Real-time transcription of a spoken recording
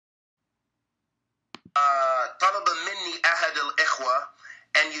الإخوة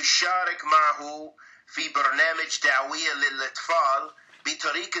أن يشارك معه في برنامج دعوية للأطفال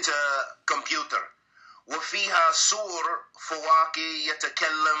بطريقة كمبيوتر، وفيها صور فواكه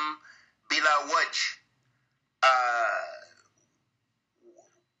يتكلم بلا وجه،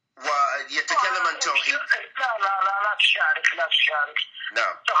 ويتكلم عن توحيد. لا تشارك.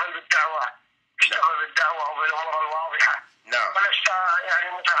 نعم. اشتغل بالدعوة وبالأمور الواضحة. نعم. ولست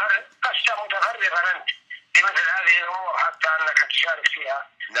يعني متفرغا أنت لمثل هذه الأمور حتى أنك تشارك فيها.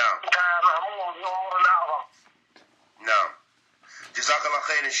 نعم. أنت مهموم بأمور أعظم. نعم. جزاك الله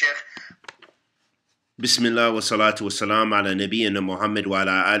خير شيخ. بسم الله والصلاة والسلام على نبينا محمد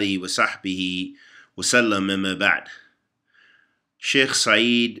وعلى آله وصحبه وسلم. أما بعد. Shaykh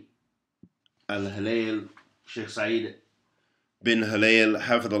Sa'eed Halayl, Shaykh Sa'eed bin Halayl,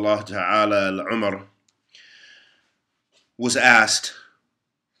 Hafidhullah Ta'ala Al-Umar, was asked,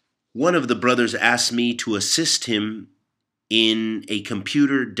 one of the brothers asked me to assist him in a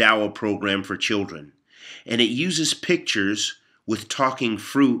computer Dawa program for children, and it uses pictures with talking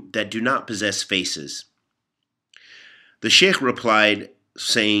fruit that do not possess faces. The Shaykh replied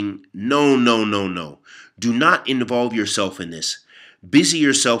saying, No. Do not involve yourself in this. Busy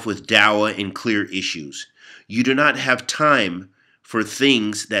yourself with Dawa and clear issues. You do not have time for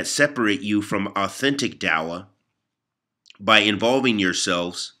things that separate you from authentic Dawa by involving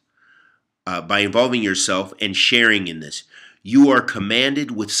yourself and sharing in this. You are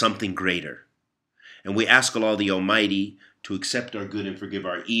commanded with something greater. And we ask Allah the Almighty to accept our good and forgive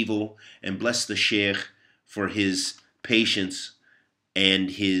our evil, and bless the Shaykh for his patience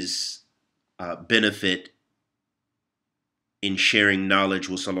and his benefit in sharing knowledge.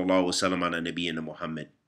 Wa sallallahu wa sallam ala nabiyyina Muhammad.